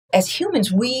As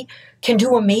humans, we can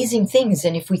do amazing things.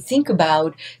 And if we think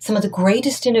about some of the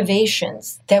greatest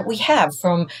innovations that we have,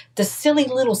 from the silly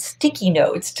little sticky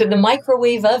notes to the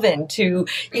microwave oven to,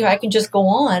 I can just go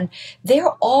on,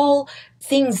 they're all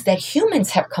things that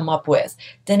humans have come up with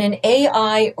that an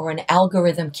AI or an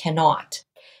algorithm cannot.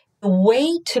 The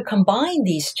way to combine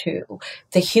these two,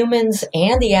 the humans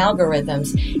and the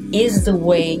algorithms, is the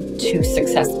way to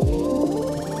success.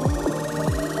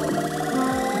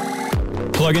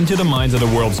 Plug into the minds of the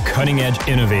world's cutting-edge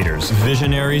innovators,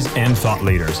 visionaries, and thought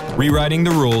leaders, rewriting the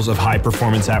rules of high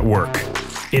performance at work.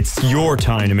 It's your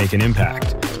time to make an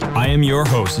impact. I am your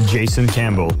host, Jason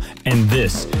Campbell, and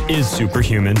this is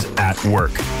Superhumans at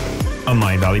Work, a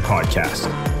Mindvalley podcast.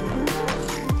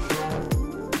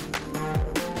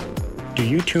 Do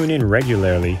you tune in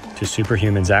regularly to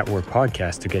Superhumans at Work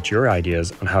podcast to get your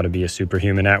ideas on how to be a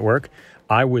superhuman at work?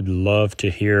 I would love to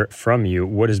hear from you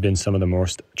what has been some of the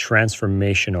most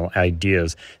transformational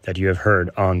ideas that you have heard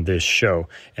on this show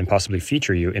and possibly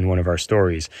feature you in one of our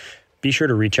stories. Be sure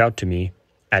to reach out to me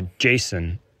at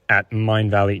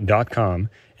jason@mindvalley.com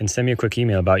and send me a quick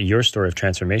email about your story of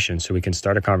transformation so we can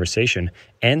start a conversation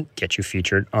and get you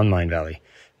featured on Mindvalley.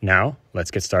 Now,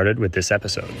 let's get started with this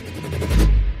episode.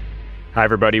 Hi,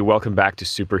 everybody. Welcome back to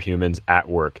Superhumans at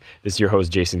Work. This is your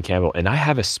host, Jason Campbell, and I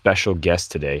have a special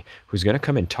guest today who's going to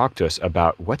come and talk to us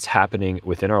about what's happening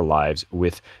within our lives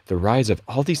with the rise of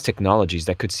all these technologies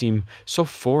that could seem so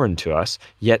foreign to us,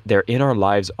 yet they're in our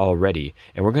lives already.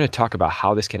 And we're going to talk about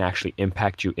how this can actually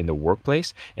impact you in the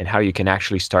workplace and how you can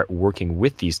actually start working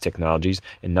with these technologies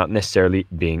and not necessarily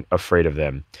being afraid of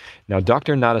them. Now,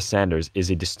 Dr. Nada Sanders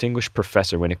is a distinguished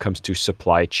professor when it comes to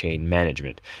supply chain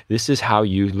management. This is how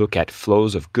you look at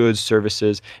flows of goods,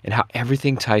 services, and how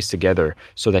everything ties together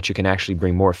so that you can actually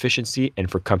bring more efficiency and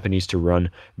for companies to run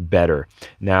better.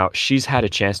 Now, she's had a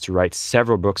chance to write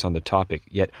several books on the topic,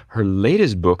 yet her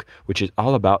latest book, which is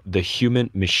all about the human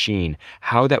machine,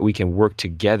 how that we can work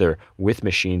together with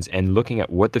machines and looking at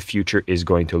what the future is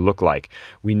going to look like.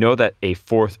 We know that a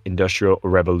fourth industrial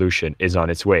revolution is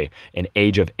on its way, an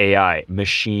age of AI,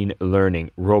 machine learning,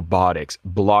 robotics,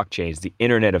 blockchains, the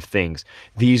Internet of Things.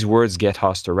 These words get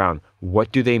tossed around.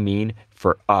 What do they mean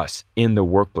for us in the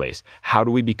workplace? How do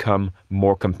we become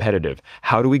more competitive?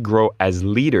 How do we grow as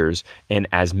leaders and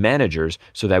as managers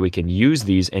so that we can use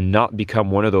these and not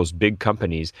become one of those big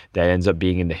companies that ends up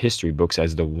being in the history books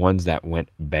as the ones that went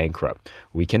bankrupt?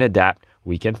 We can adapt,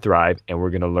 we can thrive, and we're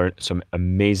going to learn some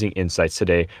amazing insights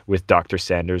today with Dr.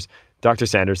 Sanders. Dr.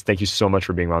 Sanders, thank you so much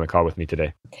for being on the call with me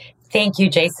today. Thank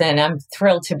you, Jason. I'm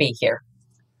thrilled to be here.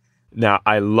 Now,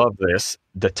 I love this.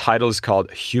 The title is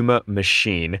called Human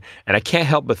Machine, and I can't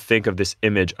help but think of this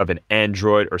image of an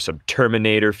android or some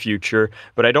Terminator future,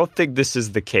 but I don't think this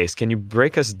is the case. Can you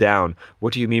break us down?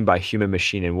 What do you mean by human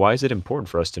machine, and why is it important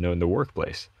for us to know in the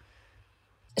workplace?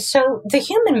 So the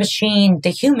human machine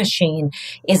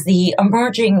is the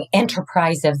emerging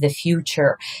enterprise of the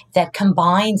future that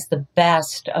combines the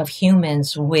best of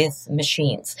humans with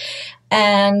machines.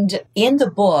 And in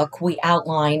the book, we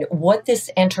outline what this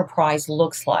enterprise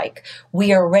looks like.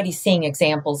 We are already seeing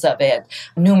examples of it,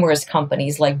 numerous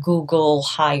companies like Google,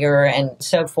 Hire, and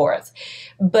so forth.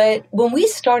 But when we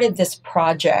started this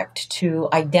project to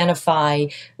identify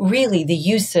really the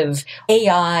use of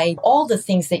AI, all the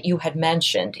things that you had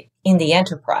mentioned in the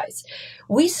enterprise,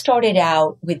 we started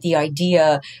out with the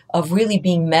idea of really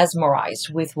being mesmerized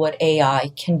with what AI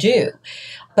can do.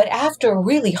 But after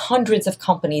really hundreds of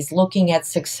companies looking at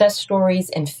success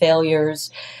stories and failures,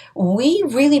 we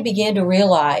really began to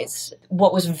realize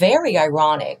what was very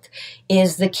ironic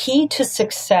is the key to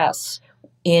success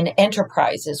in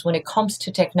enterprises when it comes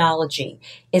to technology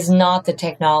is not the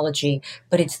technology,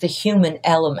 but it's the human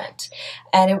element.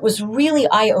 And it was really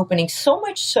eye-opening, so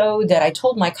much so that I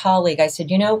told my colleague, I said,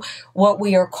 what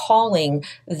we are calling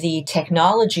the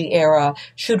technology era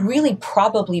should really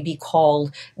probably be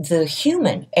called the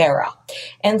human era.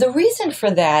 And the reason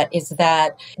for that is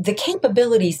that the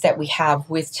capabilities that we have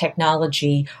with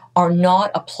technology are not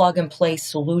a plug-and-play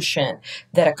solution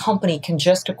that a company can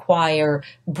just acquire,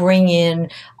 bring in.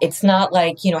 It's not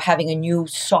like, having a new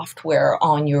software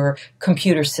on your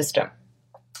computer system.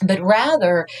 But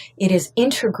rather, it is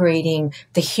integrating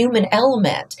the human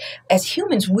element. As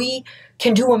humans, we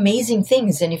can do amazing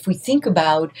things. And if we think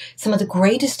about some of the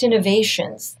greatest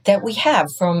innovations that we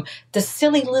have, from the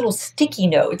silly little sticky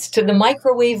notes to the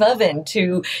microwave oven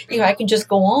to, I can just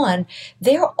go on,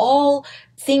 they're all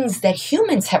things that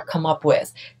humans have come up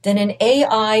with that an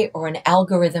AI or an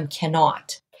algorithm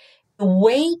cannot. The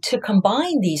way to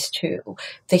combine these two,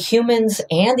 the humans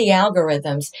and the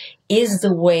algorithms, is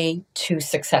the way to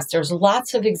success. There's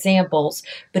lots of examples,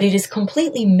 but it is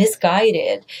completely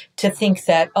misguided to think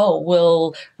that, oh,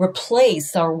 we'll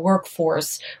replace our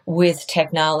workforce with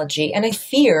technology. And I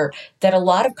fear that a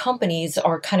lot of companies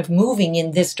are kind of moving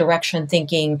in this direction,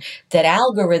 thinking that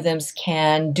algorithms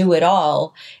can do it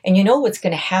all. And you know what's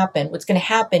going to happen? What's going to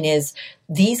happen is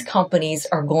these companies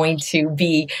are going to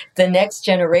be the next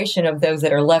generation of those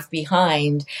that are left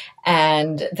behind.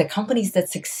 And the companies that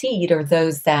succeed are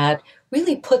those that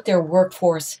really put their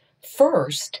workforce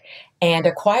first and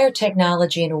acquire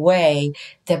technology in a way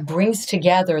that brings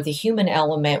together the human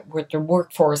element with the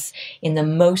workforce in the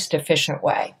most efficient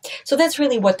way. So that's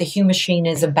really what the Hue Machine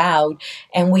is about.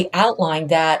 And we outline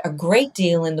that a great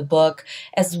deal in the book,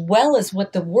 as well as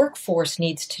what the workforce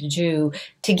needs to do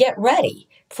to get ready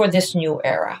for this new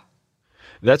era.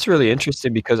 That's really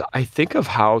interesting because I think of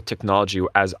how technology,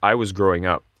 as I was growing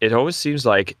up, it always seems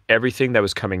like everything that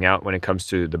was coming out when it comes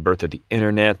to the birth of the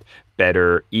internet,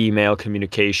 better email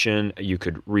communication, you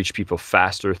could reach people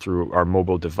faster through our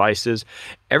mobile devices.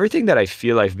 Everything that I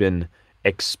feel I've been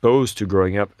exposed to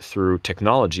growing up through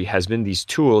technology has been these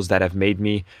tools that have made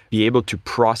me be able to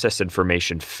process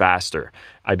information faster.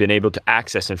 I've been able to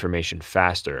access information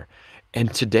faster.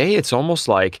 And today it's almost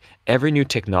like every new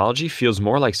technology feels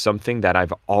more like something that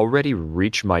I've already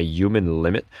reached my human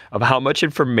limit of how much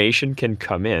information can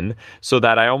come in, so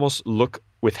that I almost look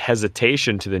with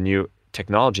hesitation to the new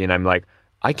technology and I'm like,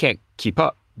 I can't keep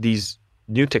up. These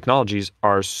new technologies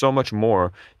are so much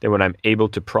more than what I'm able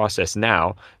to process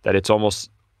now, that it's almost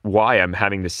why I'm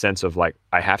having this sense of like,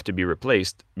 I have to be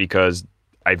replaced because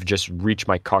I've just reached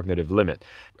my cognitive limit.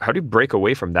 How do you break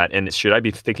away from that? And should I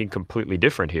be thinking completely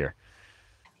different here?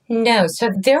 No, so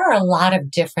there are a lot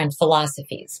of different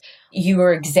philosophies. You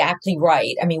are exactly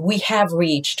right. I mean, we have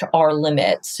reached our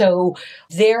limit. So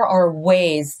there are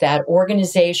ways that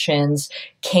organizations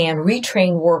can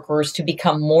retrain workers to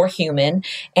become more human,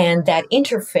 and that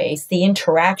interface, the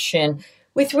interaction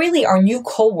with really our new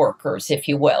coworkers, if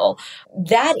you will,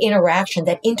 that interaction,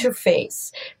 that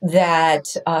interface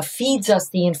that feeds us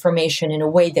the information in a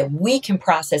way that we can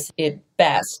process it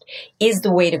best is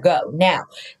the way to go. Now,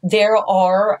 there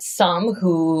are some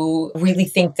who really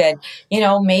think that,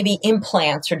 maybe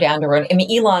implants are down the road. I mean,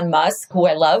 Elon Musk, who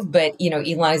I love, but,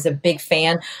 Elon is a big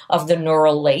fan of the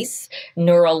Neuralace.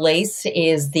 Neuralace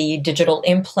is the digital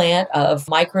implant of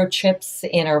microchips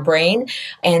in our brain,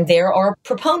 and there are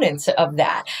proponents of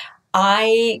that.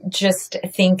 I just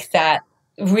think that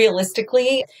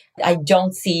realistically, I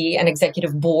don't see an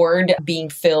executive board being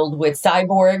filled with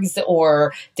cyborgs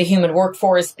or the human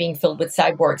workforce being filled with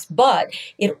cyborgs, but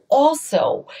it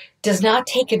also does not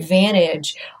take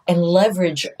advantage and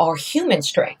leverage our human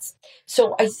strengths.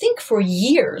 So I think for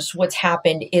years, what's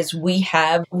happened is we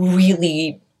have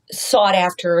really sought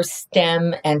after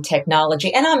STEM and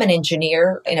technology. And I'm an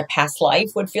engineer in a past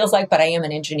life, what feels like, but I am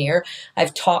an engineer.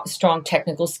 I've taught strong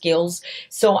technical skills.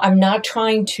 So I'm not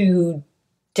trying to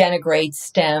denigrate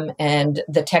STEM and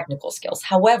the technical skills.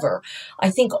 However, I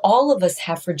think all of us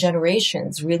have for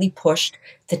generations really pushed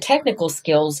the technical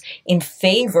skills in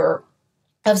favor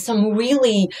of some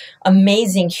really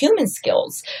amazing human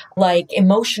skills like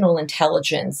emotional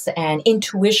intelligence and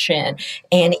intuition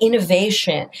and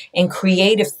innovation and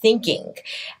creative thinking.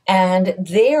 And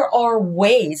there are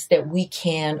ways that we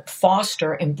can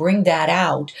foster and bring that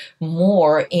out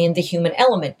more in the human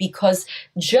element, because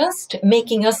just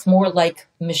making us more like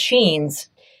machines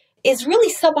is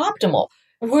really suboptimal.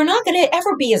 We're not going to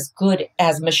ever be as good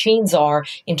as machines are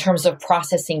in terms of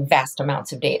processing vast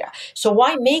amounts of data. So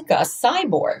why make us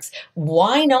cyborgs?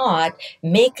 Why not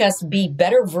make us be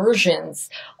better versions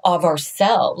of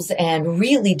ourselves and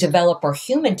really develop our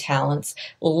human talents?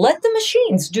 Let the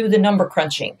machines do the number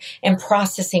crunching and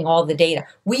processing all the data.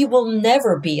 We will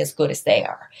never be as good as they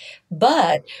are.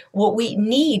 But what we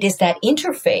need is that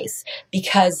interface,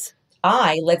 because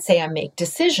let's say I make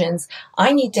decisions,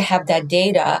 I need to have that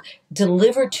data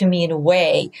delivered to me in a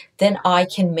way then I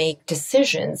can make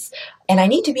decisions. And I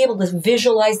need to be able to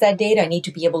visualize that data. I need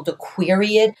to be able to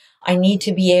query it. I need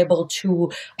to be able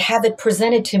to have it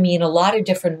presented to me in a lot of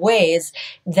different ways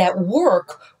that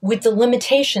work with the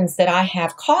limitations that I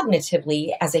have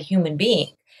cognitively as a human being.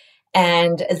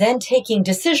 And then taking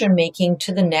decision making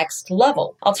to the next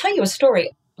level. I'll tell you a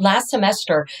story. Last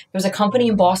semester, there was a company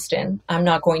in Boston, I'm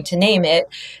not going to name it,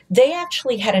 they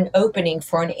actually had an opening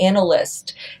for an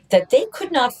analyst that they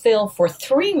could not fill for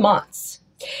 3 months.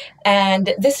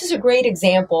 And this is a great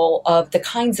example of the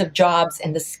kinds of jobs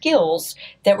and the skills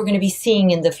that we're going to be seeing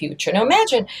in the future. Now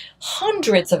imagine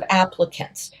hundreds of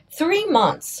applicants, 3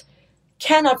 months,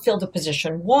 cannot fill the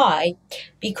position. Why?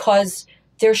 Because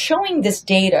they're showing this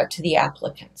data to the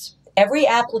applicants. Every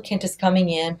applicant is coming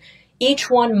in, each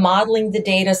one modeling the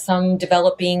data, some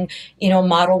developing,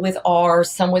 model with R,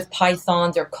 some with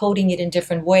Python. They're coding it in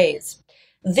different ways.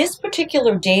 This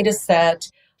particular data set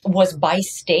was by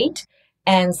state,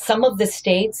 and some of the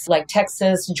states like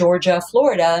Texas, Georgia,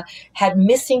 Florida had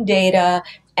missing data,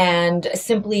 and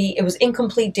simply it was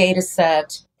incomplete data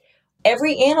set.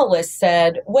 Every analyst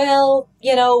said, well,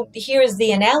 here's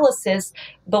the analysis,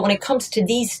 but when it comes to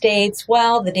these states,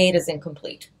 well, the data is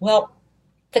incomplete. Well,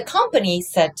 the company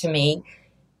said to me,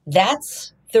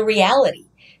 that's the reality.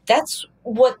 That's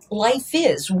what life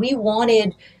is. We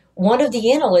wanted one of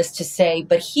the analysts to say,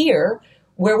 but here,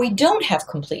 where we don't have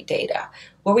complete data,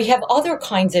 where we have other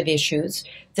kinds of issues,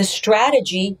 the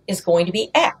strategy is going to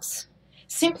be X.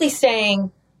 Simply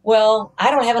saying, well, I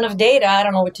don't have enough data, I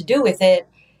don't know what to do with it,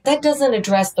 that doesn't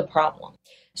address the problem.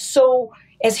 So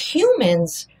as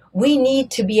humans, we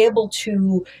need to be able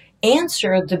to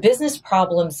answer the business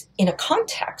problems in a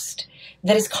context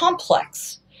that is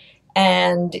complex.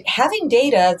 And having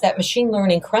data that machine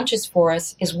learning crunches for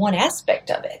us is one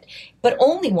aspect of it, but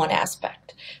only one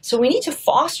aspect. So we need to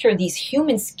foster these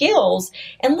human skills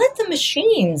and let the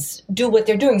machines do what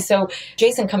they're doing. So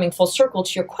Jason, coming full circle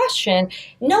to your question,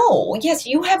 no, yes,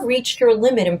 you have reached your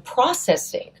limit in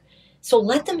processing. So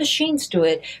let the machines do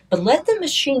it, but let the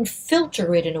machine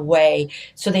filter it in a way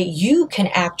so that you can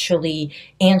actually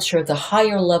answer the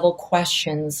higher level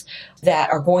questions that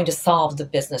are going to solve the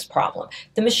business problem.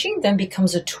 The machine then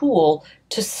becomes a tool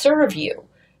to serve you,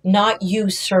 not you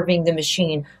serving the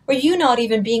machine, or you not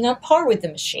even being on par with the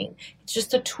machine. It's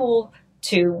just a tool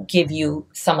to give you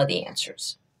some of the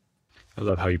answers. I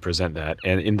love how you present that.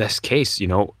 And in this case,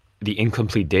 the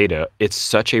incomplete data, it's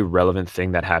such a relevant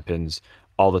thing that happens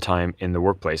all the time in the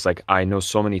workplace. Like, I know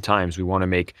so many times we want to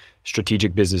make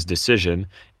strategic business decision.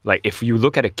 Like, if you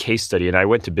look at a case study, and I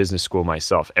went to business school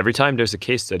myself, every time there's a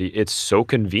case study, it's so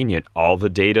convenient. All the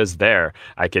data's there.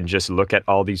 I can just look at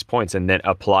all these points and then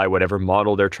apply whatever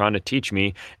model they're trying to teach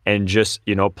me and just,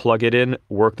 plug it in,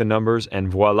 work the numbers, and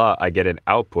voila, I get an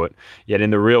output. Yet in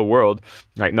the real world,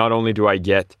 like, not only do I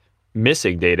get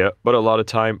missing data, but a lot of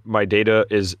time my data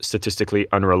is statistically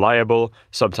unreliable.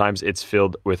 Sometimes it's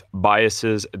filled with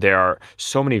biases. There are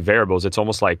so many variables. It's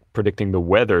almost like predicting the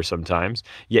weather sometimes.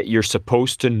 Yet you're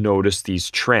supposed to notice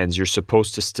these trends. You're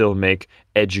supposed to still make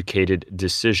educated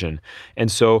decision.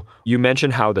 And so you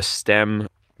mentioned how the STEM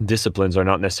disciplines are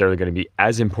not necessarily going to be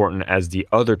as important as the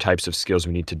other types of skills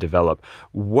we need to develop.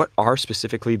 What are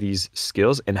specifically these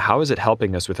skills, and how is it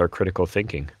helping us with our critical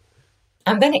thinking?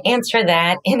 I'm going to answer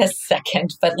that in a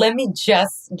second, but let me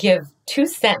just give 2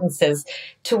 sentences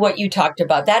to what you talked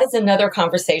about. That is another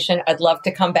conversation. I'd love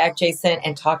to come back, Jason,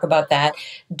 and talk about that.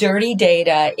 Dirty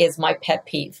data is my pet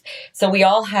peeve. So we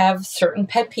all have certain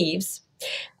pet peeves,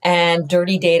 and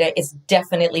dirty data is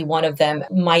definitely one of them.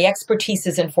 My expertise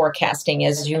is in forecasting,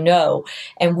 as you know,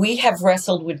 and we have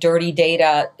wrestled with dirty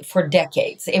data for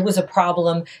decades. It was a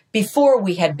problem before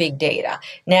we had big data.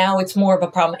 Now it's more of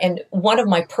a problem. And one of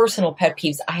my personal pet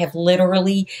peeves, I have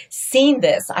literally seen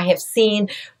this. I have seen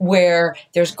where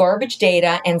there's garbage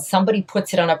data and somebody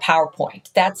puts it on a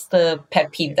PowerPoint. That's the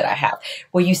pet peeve that I have,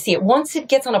 where you see it. Once it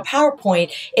gets on a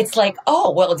PowerPoint, it's like,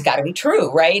 oh, well, it's got to be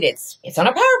true, right? It's on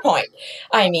a PowerPoint.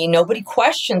 I mean, nobody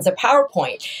questions a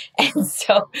PowerPoint. And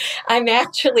so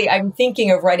I'm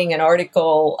thinking of writing an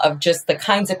article of just the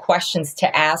kinds of questions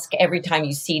to ask every time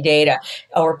you see data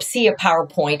or see a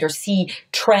PowerPoint or see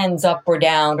trends up or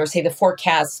down, or say the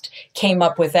forecast came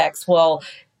up with X. Well,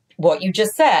 what you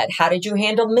just said, how did you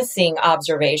handle missing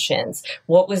observations?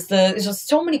 There's just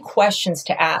so many questions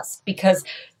to ask because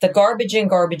the garbage in,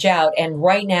 garbage out. And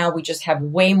right now we just have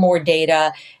way more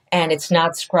data and it's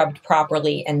not scrubbed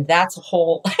properly. And that's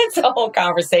it's a whole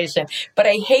conversation, but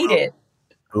I hate it.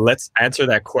 Let's answer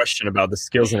that question about the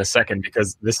skills in a second,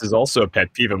 because this is also a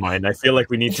pet peeve of mine. I feel like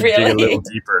we need to dig a little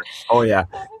deeper. Oh, yeah.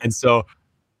 And so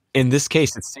in this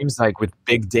case, it seems like with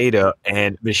big data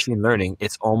and machine learning,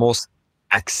 it's almost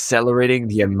accelerating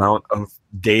the amount of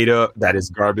data that is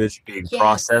garbage being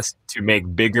processed to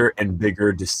make bigger and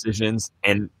bigger decisions.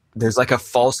 And there's like a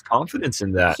false confidence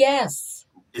in that. Yes.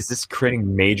 Is this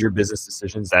creating major business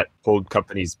decisions that hold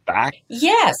companies back?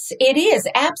 Yes, it is.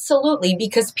 Absolutely.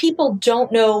 Because people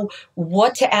don't know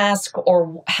what to ask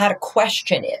or how to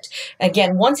question it.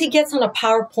 Again, once it gets on a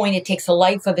PowerPoint, it takes a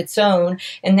life of its own.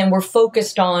 And then we're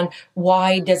focused on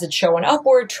why does it show an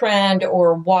upward trend,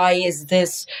 or why is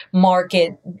this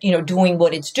market, doing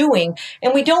what it's doing?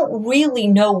 And we don't really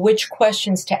know which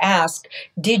questions to ask.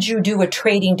 Did you do a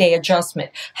trading day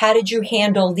adjustment? How did you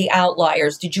handle the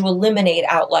outliers? Did you eliminate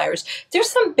outliers? outliers. There's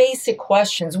some basic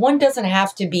questions. One doesn't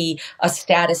have to be a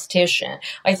statistician.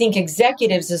 I think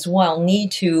executives as well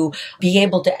need to be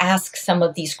able to ask some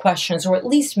of these questions, or at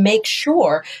least make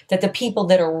sure that the people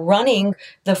that are running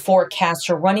the forecasts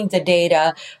or running the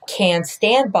data can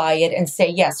stand by it and say,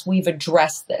 yes, we've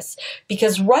addressed this.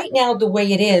 Because right now, the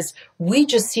way it is, we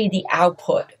just see the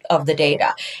output of the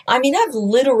data. I mean, I've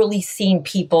literally seen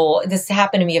people, this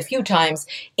happened to me a few times,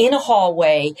 in a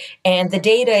hallway, and the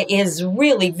data is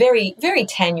really very, very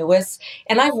tenuous.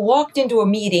 And I've walked into a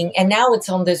meeting, and now it's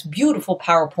on this beautiful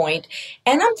PowerPoint.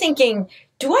 And I'm thinking,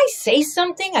 do I say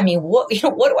something? I mean, what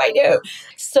do I do?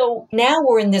 So now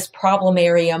we're in this problem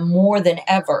area more than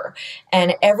ever.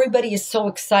 And everybody is so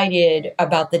excited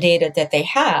about the data that they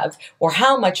have, or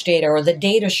how much data, or the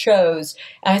data shows.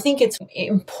 And I think it's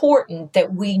important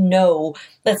that we know,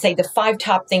 let's say, the 5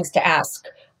 top things to ask,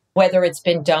 whether it's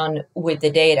been done with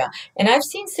the data. And I've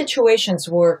seen situations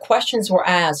where questions were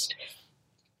asked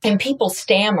and people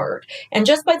stammered. And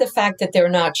just by the fact that they're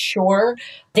not sure,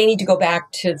 they need to go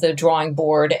back to the drawing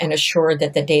board and assure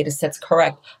that the data set's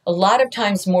correct. A lot of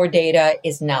times more data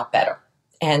is not better.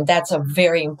 And that's a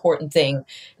very important thing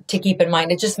to keep in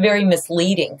mind. It's just very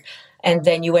misleading. And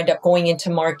then you end up going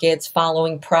into markets,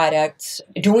 following products,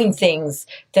 doing things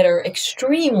that are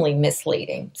extremely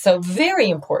misleading. So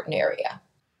very important area.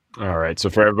 All right. So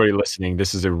for everybody listening,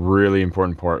 this is a really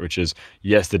important part, which is,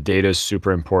 yes, the data is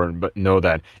super important, but know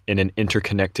that in an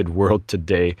interconnected world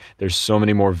today, there's so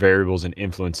many more variables and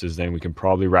influences than we can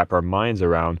probably wrap our minds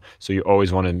around. So you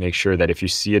always want to make sure that if you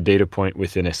see a data point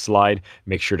within a slide,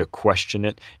 make sure to question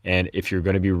it. And if you're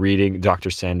going to be reading Dr.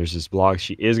 Sanders' blog,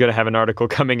 she is going to have an article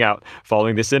coming out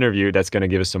following this interview that's going to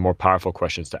give us some more powerful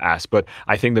questions to ask. But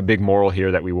I think the big moral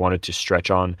here that we wanted to stretch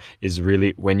on is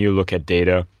really, when you look at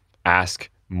data, ask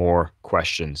more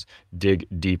questions, dig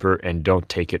deeper, and don't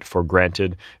take it for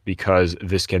granted, because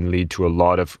this can lead to a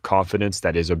lot of confidence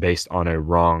that is based on a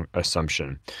wrong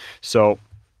assumption. So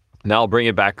now I'll bring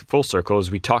it back full circle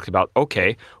as we talked about,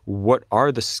 okay, what are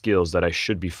the skills that I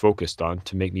should be focused on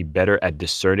to make me better at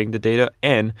discerning the data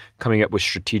and coming up with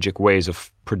strategic ways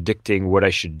of predicting what I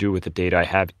should do with the data I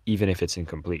have, even if it's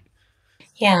incomplete?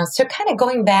 Yeah, so kind of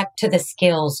going back to the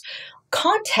skills,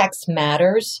 context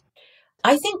matters.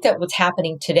 I think that what's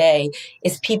happening today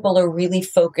is people are really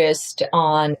focused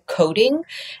on coding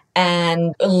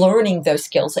and learning those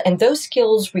skills. And those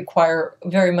skills require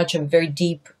very much a very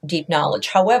deep knowledge.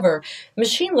 However,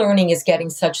 machine learning is getting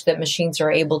such that machines are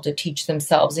able to teach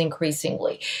themselves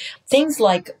increasingly. Things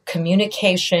like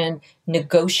communication,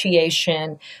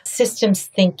 negotiation, systems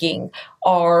thinking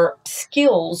are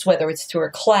skills, whether it's through a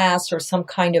class or some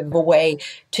kind of a way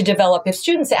to develop. If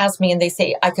students ask me and they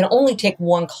say, I can only take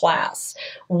one class,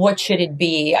 what should it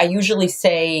be? I usually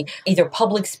say either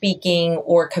public speaking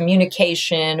or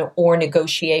communication or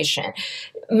negotiation.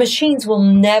 Machines will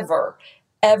never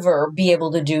ever be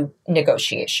able to do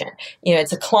negotiation. You know,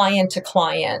 it's a client to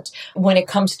client. When it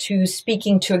comes to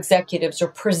speaking to executives or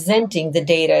presenting the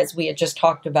data, as we had just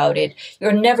talked about it,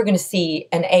 you're never going to see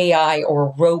an AI or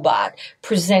a robot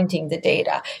presenting the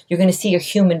data. You're going to see a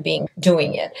human being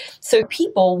doing it. So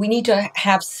people, we need to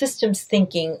have systems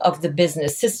thinking of the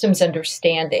business, systems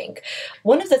understanding.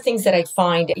 One of the things that I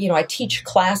find, I teach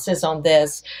classes on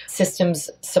this, systems,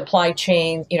 supply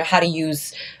chain, how to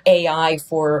use AI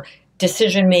for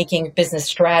decision-making, business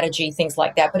strategy, things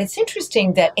like that. But it's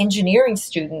interesting that engineering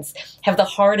students have the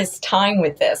hardest time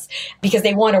with this because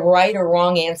they want a right or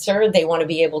wrong answer. They want to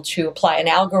be able to apply an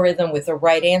algorithm with the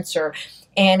right answer.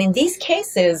 And in these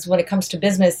cases, when it comes to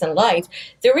business and life,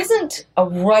 there isn't a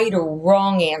right or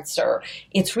wrong answer.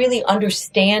 It's really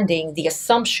understanding the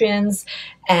assumptions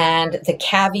and the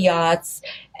caveats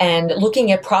and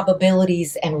looking at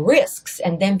probabilities and risks,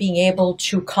 and then being able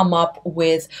to come up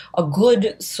with a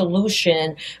good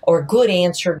solution or a good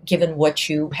answer given what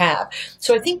you have.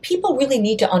 So I think people really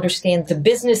need to understand the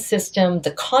business system,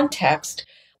 the context.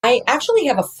 I actually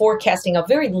have a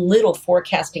very little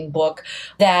forecasting book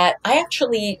that I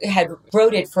actually had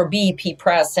wrote it for BEP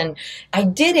Press, and I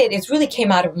did it. It really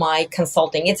came out of my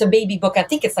consulting. It's a baby book. I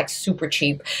think it's like super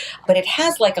cheap, but it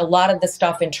has like a lot of the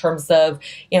stuff in terms of,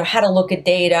 how to look at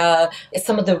data,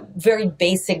 some of the very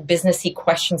basic businessy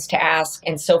questions to ask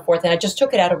and so forth. And I just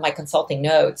took it out of my consulting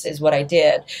notes is what I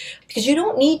did, because you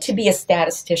don't need to be a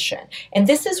statistician. And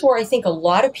this is where I think a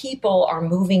lot of people are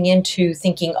moving into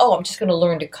thinking, oh, I'm just going to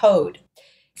learn to code.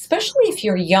 Especially if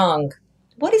you're young,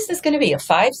 what is this going to be? A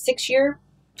 5-6 year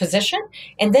position,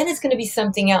 and then it's going to be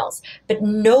something else. But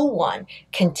no one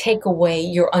can take away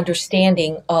your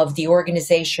understanding of the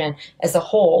organization as a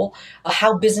whole,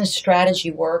 how business strategy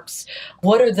works,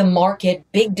 what are the market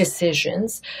big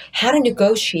decisions, how to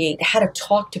negotiate, how to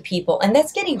talk to people. And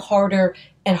that's getting harder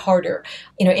and harder.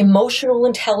 Emotional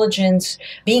intelligence,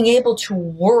 being able to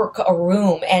work a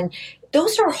room, and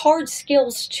those are hard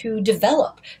skills to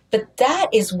develop, but that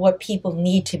is what people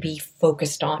need to be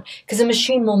focused on, because a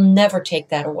machine will never take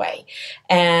that away.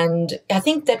 And I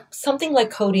think that something like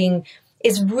coding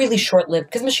is really short-lived,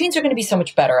 because machines are going to be so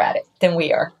much better at it than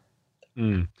we are.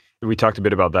 We talked a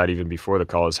bit about that even before the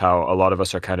call, is how a lot of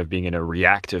us are kind of being in a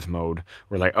reactive mode.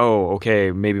 We're like, oh,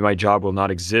 okay, maybe my job will not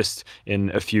exist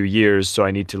in a few years, so I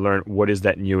need to learn what is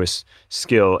that newest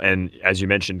skill. And as you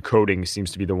mentioned, coding seems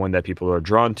to be the one that people are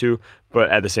drawn to. But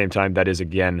at the same time, that is,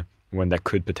 again, one that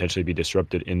could potentially be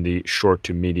disrupted in the short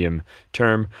to medium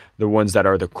term. The ones that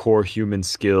are the core human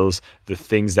skills, the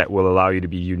things that will allow you to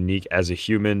be unique as a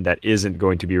human, that isn't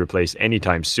going to be replaced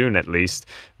anytime soon, at least,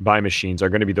 by machines, are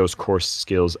going to be those core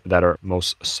skills that are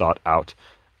most sought out.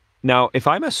 Now, if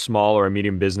I'm a small or a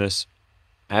medium business,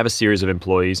 I have a series of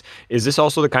employees. Is this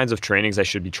also the kinds of trainings I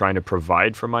should be trying to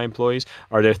provide for my employees?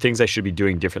 Are there things I should be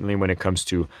doing differently when it comes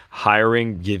to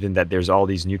hiring, given that there's all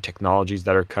these new technologies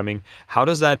that are coming? How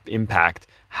does that impact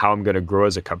how I'm going to grow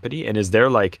as a company? And is there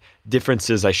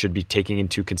differences I should be taking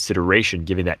into consideration,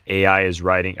 given that AI is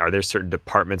rising? Are there certain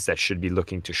departments that should be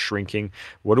looking to shrinking?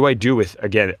 What do I do with,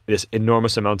 again, this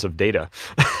enormous amounts of data?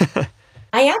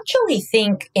 I actually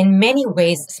think in many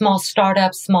ways, small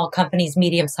startups, small companies,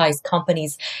 medium-sized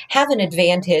companies have an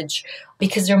advantage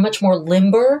because they're much more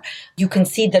limber. You can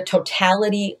see the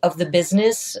totality of the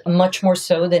business much more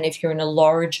so than if you're in a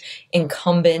large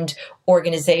incumbent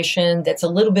organization that's a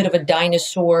little bit of a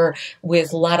dinosaur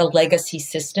with a lot of legacy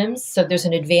systems. So there's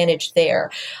an advantage there.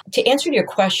 To answer your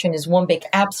question, is one big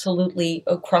absolutely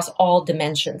across all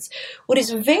dimensions. What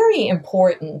is very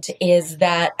important is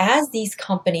that as these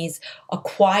companies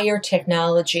acquire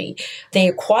technology, they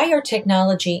acquire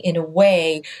technology in a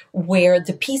way where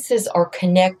the pieces are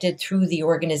connected through the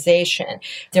organization.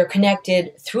 They're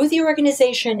connected through the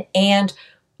organization and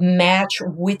match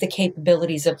with the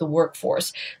capabilities of the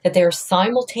workforce, that they're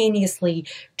simultaneously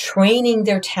training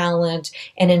their talent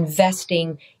and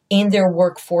investing in their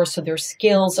workforce, so their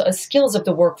skills of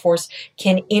the workforce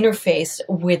can interface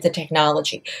with the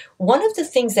technology. One of the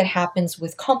things that happens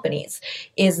with companies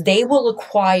is they will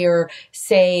acquire,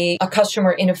 say, a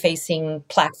customer interfacing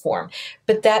platform,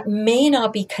 but that may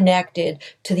not be connected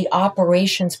to the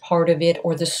operations part of it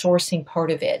or the sourcing part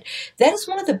of it. That is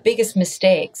one of the biggest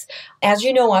mistakes. As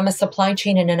you know, I'm a supply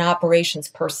chain and an operations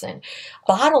person.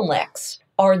 Bottlenecks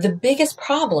are the biggest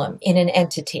problem in an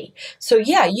entity. So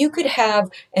yeah, you could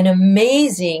have an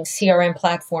amazing CRM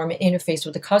platform and interface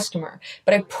with the customer,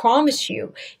 but I promise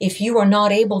you, if you are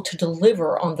not able to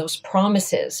deliver on those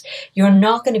promises, you're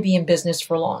not going to be in business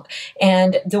for long.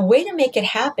 And the way to make it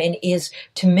happen is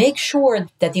to make sure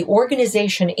that the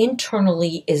organization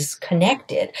internally is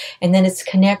connected, and then it's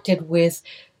connected with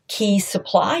key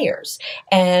suppliers.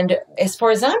 And as far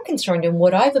as I'm concerned, and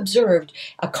what I've observed,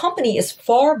 a company is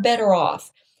far better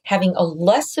off having a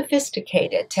less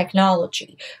sophisticated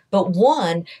technology, but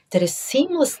one that is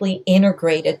seamlessly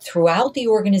integrated throughout the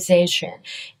organization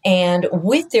and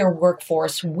with their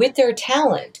workforce, with their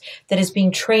talent that is being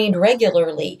trained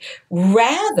regularly,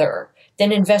 rather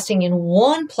than investing in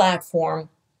one platform,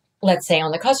 let's say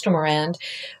on the customer end,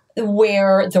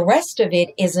 where the rest of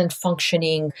it isn't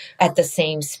functioning at the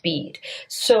same speed.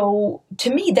 So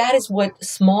to me, that is what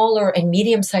smaller and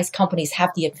medium-sized companies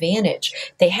have the advantage.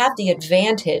 They have the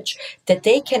advantage that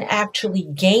they can actually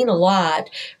gain a lot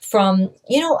from,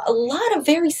 a lot of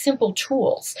very simple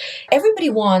tools. Everybody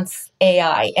wants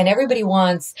AI and everybody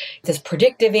wants this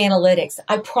predictive analytics.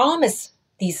 I promise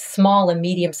these small and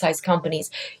medium-sized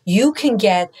companies, you can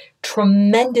get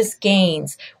tremendous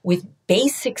gains with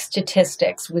basic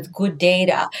statistics, with good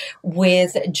data,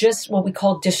 with just what we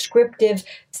call descriptive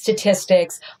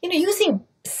statistics, using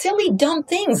silly, dumb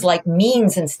things like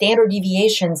means and standard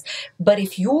deviations. But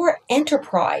if your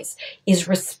enterprise is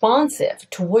responsive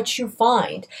to what you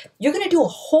find, you're going to do a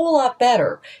whole lot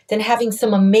better than having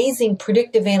some amazing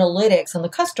predictive analytics on the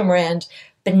customer end,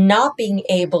 but not being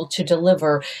able to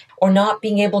deliver or not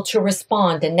being able to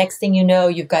respond. And next thing you know,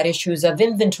 you've got issues of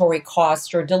inventory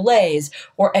costs or delays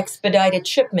or expedited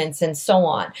shipments and so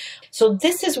on. So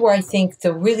this is where I think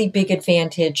the really big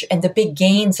advantage and the big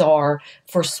gains are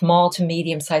for small to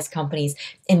medium-sized companies.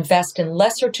 Invest in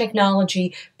lesser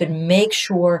technology, but make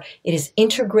sure it is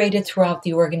integrated throughout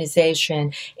the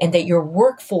organization and that your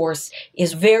workforce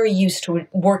is very used to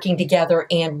working together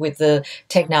and with the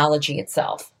technology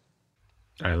itself.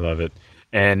 I love it.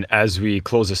 And as we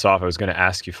close this off, I was going to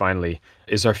ask you finally,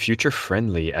 is our future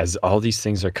friendly as all these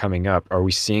things are coming up? Are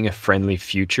we seeing a friendly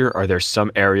future? Are there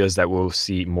some areas that will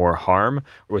see more harm?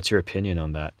 What's your opinion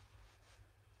on that?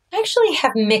 I actually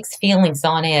have mixed feelings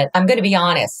on it. I'm going to be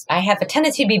honest. I have a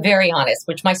tendency to be very honest,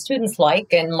 which my students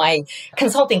like and my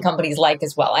consulting companies like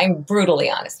as well. I'm brutally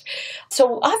honest.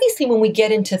 So obviously when we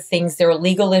get into things, there are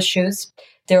legal issues.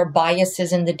 There are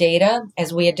biases in the data,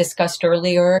 as we had discussed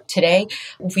earlier today.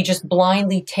 If we just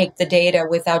blindly take the data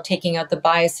without taking out the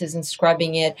biases and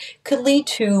scrubbing it, could lead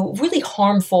to really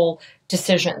harmful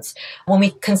decisions. When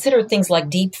we consider things like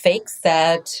deep fakes,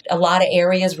 that a lot of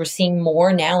areas we're seeing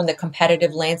more now in the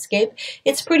competitive landscape,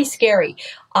 it's pretty scary.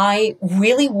 I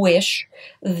really wish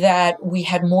that we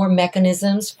had more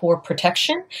mechanisms for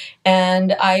protection.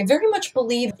 And I very much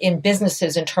believe in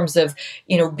businesses in terms of,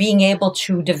 being able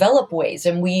to develop ways.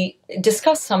 And we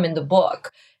discuss some in the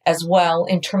book as well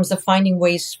in terms of finding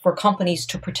ways for companies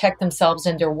to protect themselves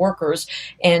and their workers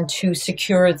and to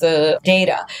secure the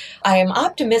data. I am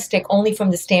optimistic only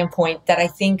from the standpoint that I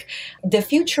think the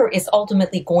future is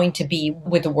ultimately going to be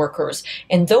with the workers,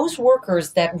 and those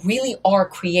workers that really are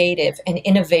creative and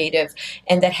innovative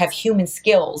and that have human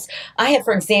skills.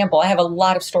 For example, I have a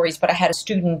lot of stories, but I had a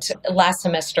student last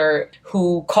semester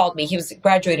who called me. He was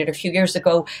graduated a few years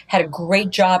ago, had a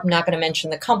great job, not going to mention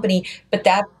the company, but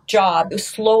that job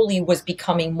slowly was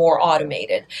becoming more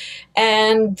automated.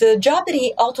 And the job that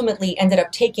he ultimately ended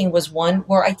up taking was one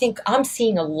where I think I'm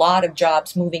seeing a lot of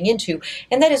jobs moving into,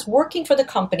 and that is working for the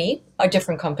company, a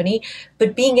different company,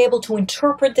 but being able to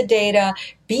interpret the data,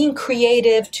 being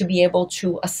creative to be able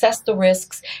to assess the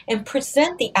risks and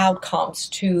present the outcomes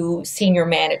to senior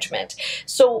management.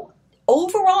 So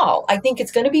overall, I think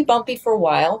it's going to be bumpy for a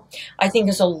while. I think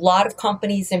there's a lot of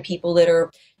companies and people that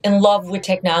are in love with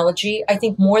technology. I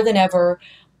think more than ever,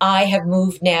 I have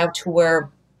moved now to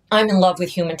where I'm in love with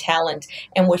human talent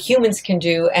and what humans can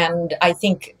do. And I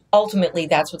think ultimately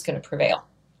that's what's going to prevail.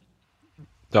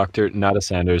 Dr. Nada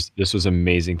Sanders, this was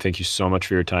amazing. Thank you so much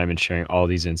for your time and sharing all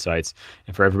these insights.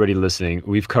 And for everybody listening,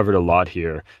 we've covered a lot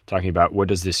here, talking about what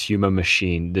does this human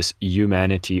machine, this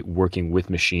humanity working with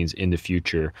machines in the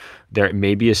future. There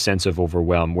may be a sense of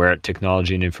overwhelm where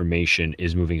technology and information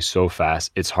is moving so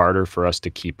fast, it's harder for us to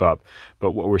keep up.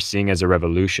 But what we're seeing as a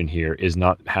revolution here is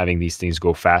not having these things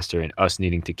go faster and us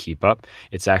needing to keep up.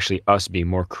 It's actually us being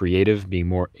more creative, being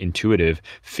more intuitive,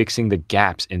 fixing the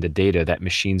gaps in the data that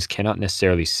machines cannot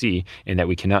necessarily see and that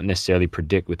we cannot necessarily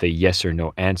predict with a yes or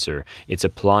no answer. It's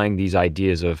applying these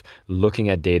ideas of looking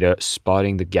at data,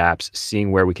 spotting the gaps,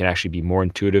 seeing where we can actually be more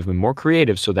intuitive and more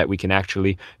creative so that we can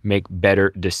actually make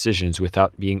better decisions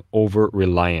without being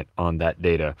over-reliant on that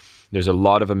data. There's a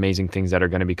lot of amazing things that are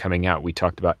going to be coming out. We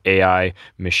talked about AI,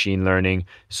 machine learning.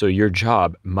 So your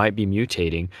job might be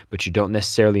mutating, but you don't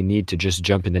necessarily need to just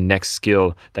jump in the next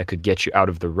skill that could get you out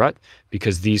of the rut,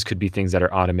 because these could be things that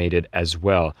are automated as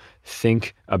well.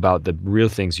 Think about the real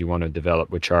things you want to develop,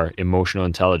 which are emotional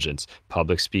intelligence,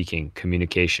 public speaking,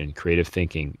 communication, creative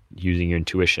thinking, using your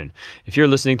intuition. If you're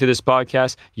listening to this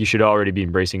podcast, you should already be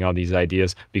embracing all these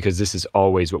ideas, because this is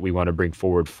always what we want to bring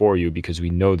forward for you, because we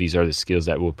know these are the skills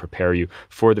that will prepare you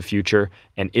for the future.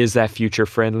 And is that future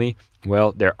friendly?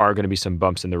 Well, there are going to be some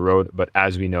bumps in the road, but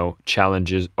as we know,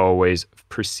 challenges always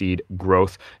precede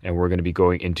growth, and we're going to be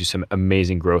going into some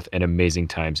amazing growth and amazing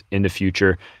times in the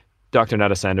future. Dr.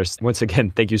 Nada Sanders, once again,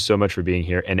 thank you so much for being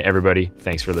here, and everybody,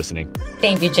 thanks for listening.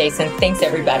 Thank you, Jason. Thanks,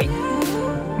 everybody.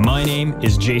 My name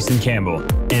is Jason Campbell,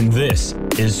 and this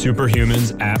is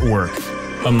Superhumans at Work,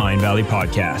 a Mindvalley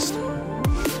podcast.